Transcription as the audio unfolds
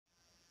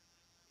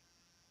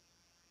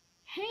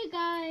Hey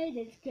guys,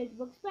 it's Kids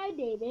Books by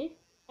David,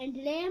 and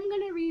today I'm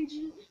going to read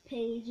you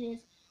pages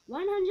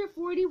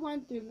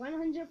 141 through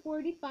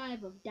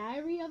 145 of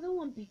Diary of a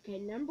Wimpy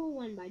Kid,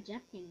 #1 by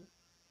Jeff Kinney.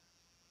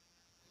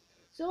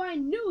 So I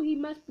knew he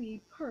must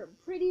be hurt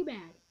pretty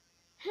bad.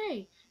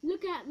 Hey,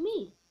 look at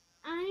me.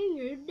 I'm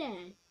your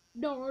dad.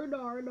 Dar,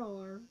 dar,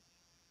 dar.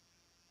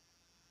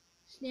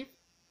 Sniff.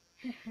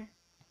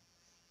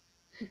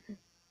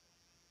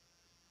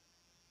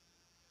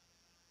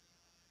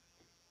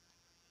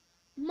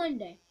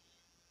 Monday.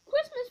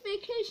 Christmas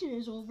vacation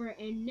is over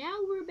and now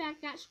we're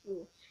back at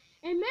school.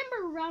 And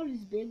remember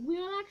Rowdy's big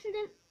wheel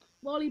accident?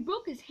 Well, he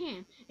broke his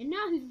hand and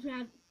now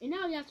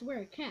he has to wear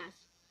a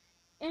cast.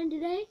 And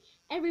today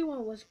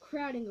everyone was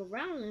crowding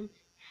around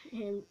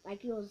him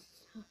like he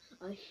was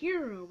a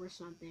hero or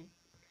something.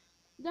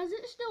 Does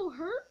it still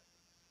hurt?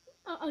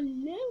 A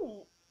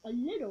little,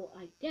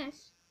 I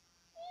guess.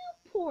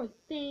 You poor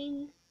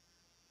thing.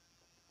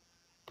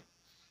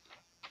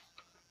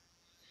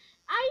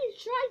 I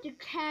tried to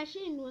cash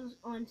in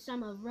on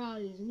some of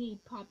Rowdy's new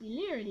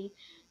popularity,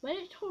 but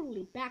it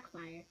totally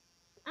backfired.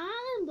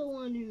 I'm the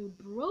one who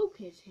broke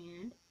his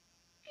hand.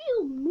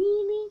 You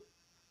meanie.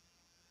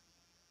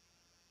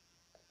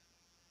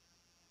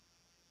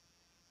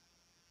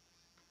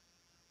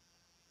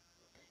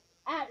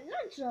 At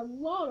lunch,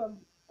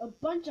 a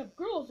bunch of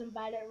girls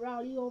invited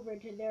Rowdy over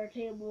to their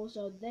table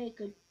so they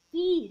could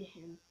feed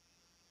him.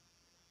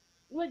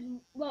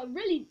 What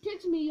really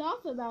ticks me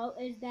off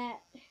about is that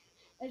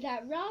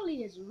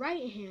Rowdy is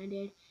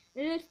right-handed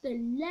and it's the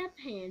left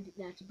hand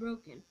that's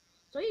broken,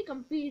 so he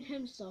can feed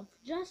himself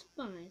just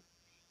fine.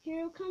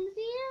 Here comes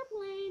the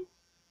airplane.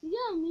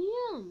 Yum,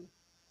 yum.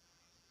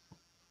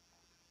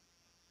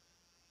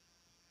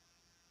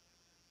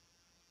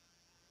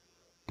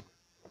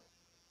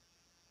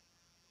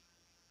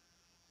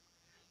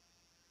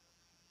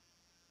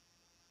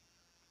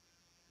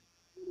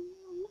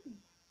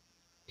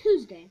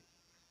 Tuesday.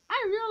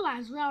 I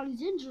realize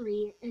Rowdy's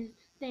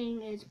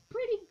thing is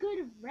pretty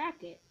good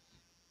racket,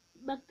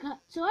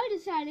 so I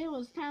decided it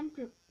was time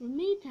for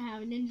me to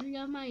have an injury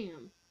of my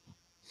own.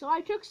 So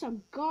I took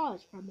some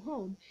gauze from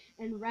home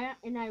and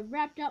I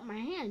wrapped up my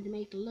hand to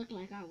make it look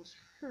like I was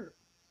hurt.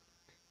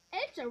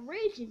 It's a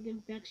raging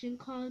infection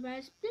caused by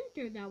a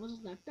splinter that was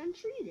left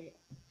untreated.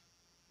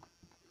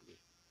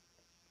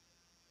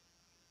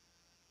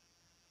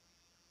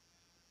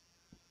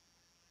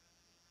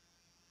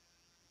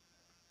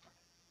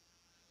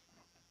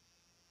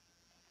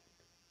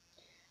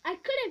 I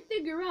couldn't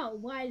figure out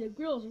why the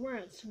girls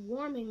weren't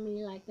swarming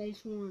me like they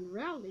swarmed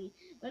Rowdy,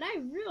 but I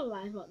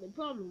realized what the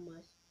problem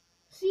was.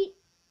 See,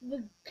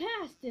 the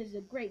cast is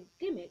a great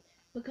gimmick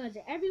because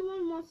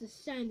everyone wants to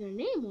sign their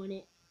name on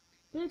it,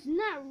 but it's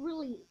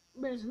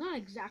not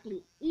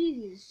exactly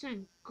easy to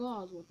sign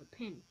gauze with a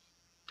pen.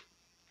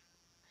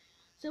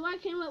 So I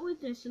came up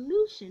with a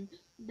solution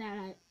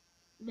that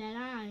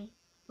I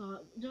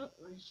thought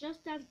was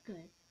just as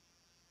good.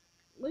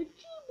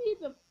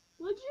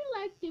 Would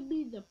you like to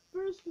be the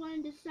first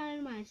one to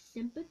sign my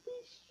sympathy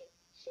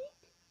sheet?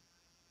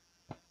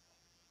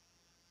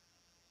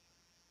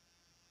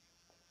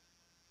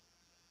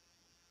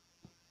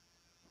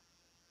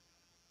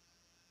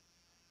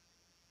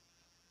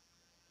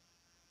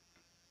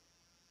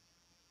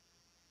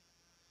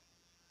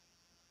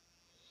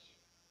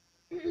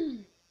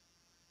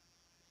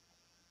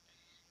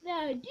 The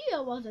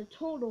idea was a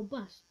total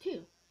bust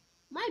too.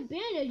 My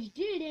bandage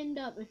did end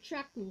up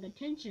attracting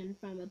attention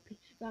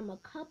from a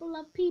couple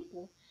of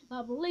people,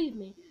 but believe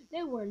me,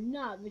 they were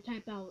not the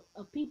type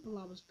of people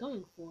I was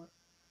going for.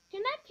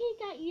 Can I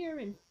take out your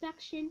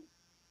infection?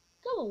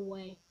 Go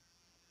away.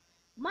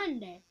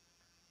 Monday.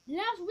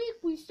 Last week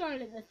we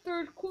started the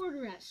third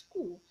quarter at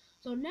school,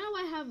 so now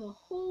I have a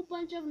whole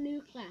bunch of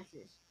new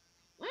classes.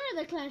 One of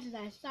the classes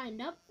I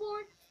signed up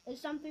for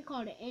is something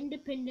called an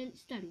independent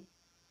study.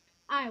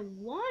 I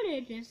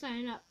wanted to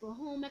sign up for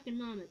home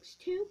economics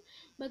 2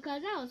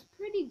 because I was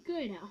pretty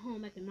good at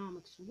home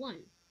economics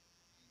 1.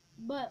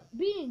 But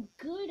being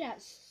good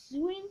at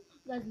sewing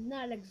does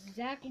not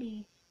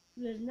exactly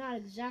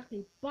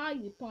buy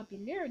you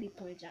popularity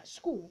points at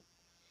school.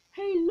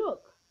 Hey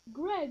look,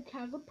 Greg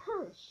has a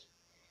purse.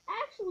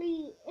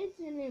 Actually, it's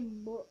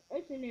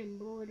an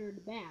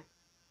embroidered bag.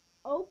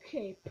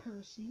 Okay,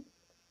 Percy.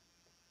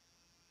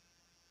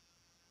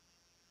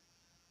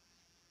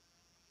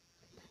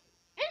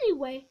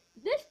 Anyway,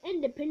 this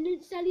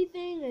independent study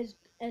thing is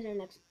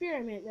an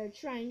experiment they're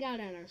trying out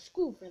at our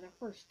school for the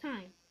first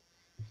time.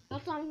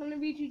 That's all I'm going to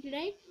read you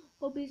today.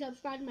 Hope you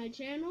subscribe to my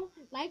channel,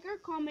 like or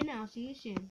comment, and I'll see you soon.